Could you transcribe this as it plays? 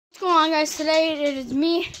going on, guys? Today it is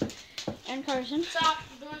me and Carson. Stop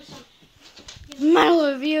doing some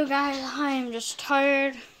Medal review, guys. I am just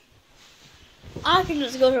tired. I can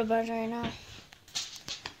just go to bed right now.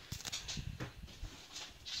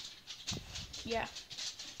 Yeah.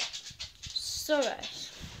 So,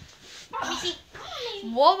 guys,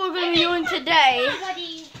 what we're going to be doing today,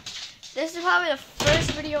 this is probably the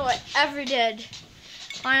first video I ever did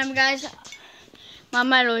on, guys, my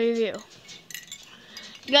medal review.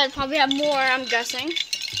 You guys probably have more, I'm guessing.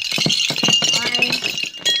 I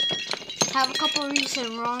have a couple of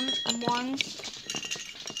recent ones.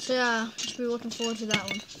 So yeah, just be looking forward to that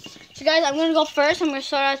one. So guys, I'm gonna go first. I'm gonna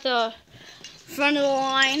start at the front of the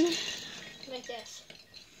line. like this.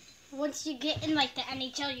 Once you get in like the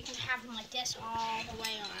NHL, you can have them like this all the way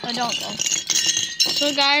on. I don't though.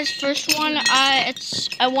 So guys, first one, I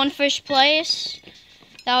won first place.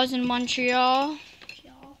 That was in Montreal.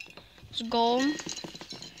 It's gold.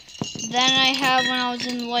 Then I have when I was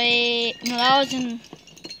in that was in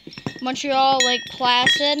Montreal, Lake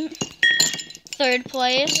Placid. Third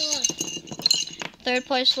place. Third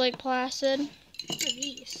place, Lake Placid. What are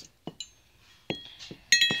these?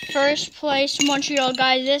 First place, Montreal,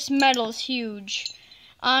 guys. This medal is huge.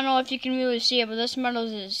 I don't know if you can really see it, but this medal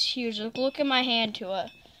is huge. Look at my hand to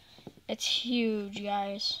it. It's huge,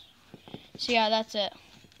 guys. So yeah, that's it.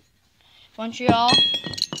 Montreal.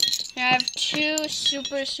 And I have two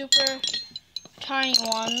super tiny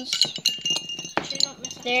ones.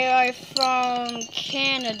 They are from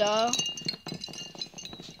Canada.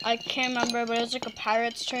 I can't remember, but it was like a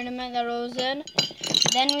Pirates tournament that it was in.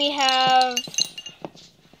 Then we have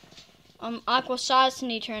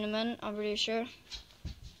Akwesasne tournament, I'm pretty sure.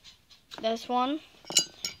 This one.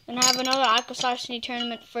 Then I have another Akwesasne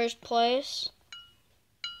tournament first place.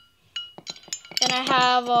 Then I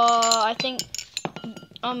have I think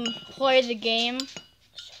play the game.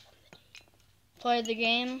 Play the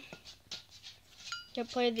game. Yeah,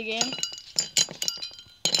 play the game.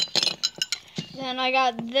 Then I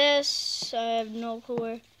got this. I have no clue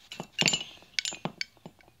where.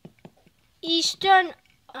 Eastern.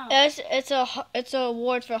 Oh. It's a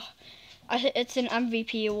award for. It's an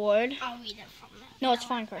MVP award. I'll read it from that. No, it's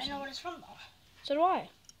fine, Carson. I know what it's from though. So do I.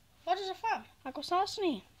 What is it from?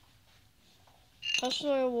 Akwesasne.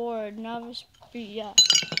 Special award. Novice. Yeah.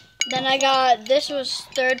 Then I got, this was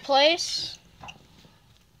third place.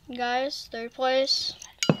 Guys, third place.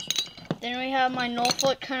 Then we have my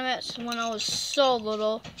Norfolk tournaments when I was so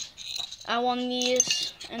little. I won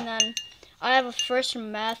these. And then I have a first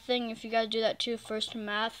in math thing. If you guys do that too, first in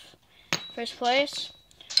math. First place.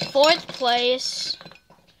 Fourth place.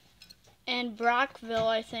 And Brockville,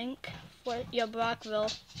 I think. Yeah,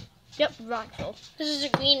 Brockville. Yep, Brockville. This is a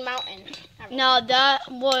Green Mountain. No, that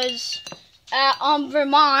was at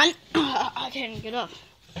Vermont. I can't get up.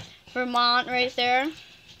 Vermont, right there.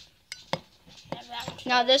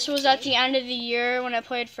 Now this was at the end of the year when I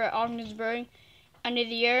played for Ogdensburg. End of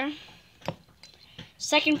the year.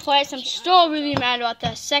 Second place. I'm still really mad about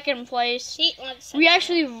that. Second place. We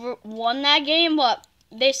actually won that game, but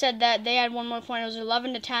they said that they had one more point. It was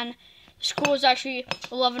 11-10. The score was actually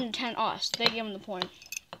 11-10 us. They gave them the point.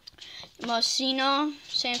 Messina,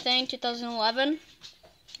 same thing, 2011.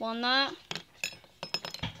 Won that.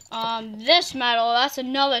 This medal, that's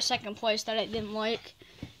another second place that I didn't like.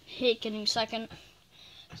 Hate getting second.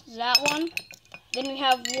 That one. Then we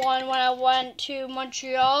have one when I went to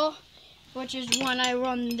Montreal, which is when I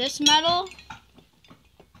won this medal.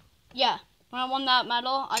 Yeah, when I won that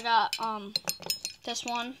medal, I got this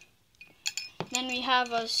one. Then we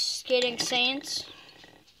have a Skating Saints.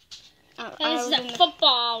 This is the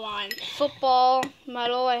football one. Football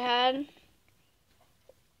medal I had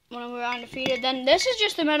when we were undefeated. Then this is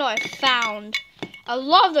just the medal I found. I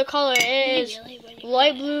love the color. It is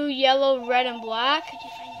light blue, yellow, red, and black.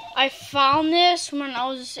 I found this when I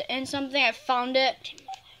was in something. I found it.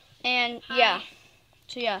 And yeah.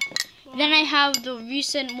 So yeah. Then I have the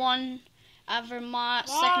recent one at Vermont,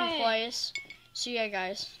 second place. So yeah,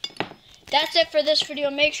 guys. That's it for this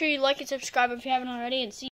video. Make sure you like and subscribe if you haven't already. And see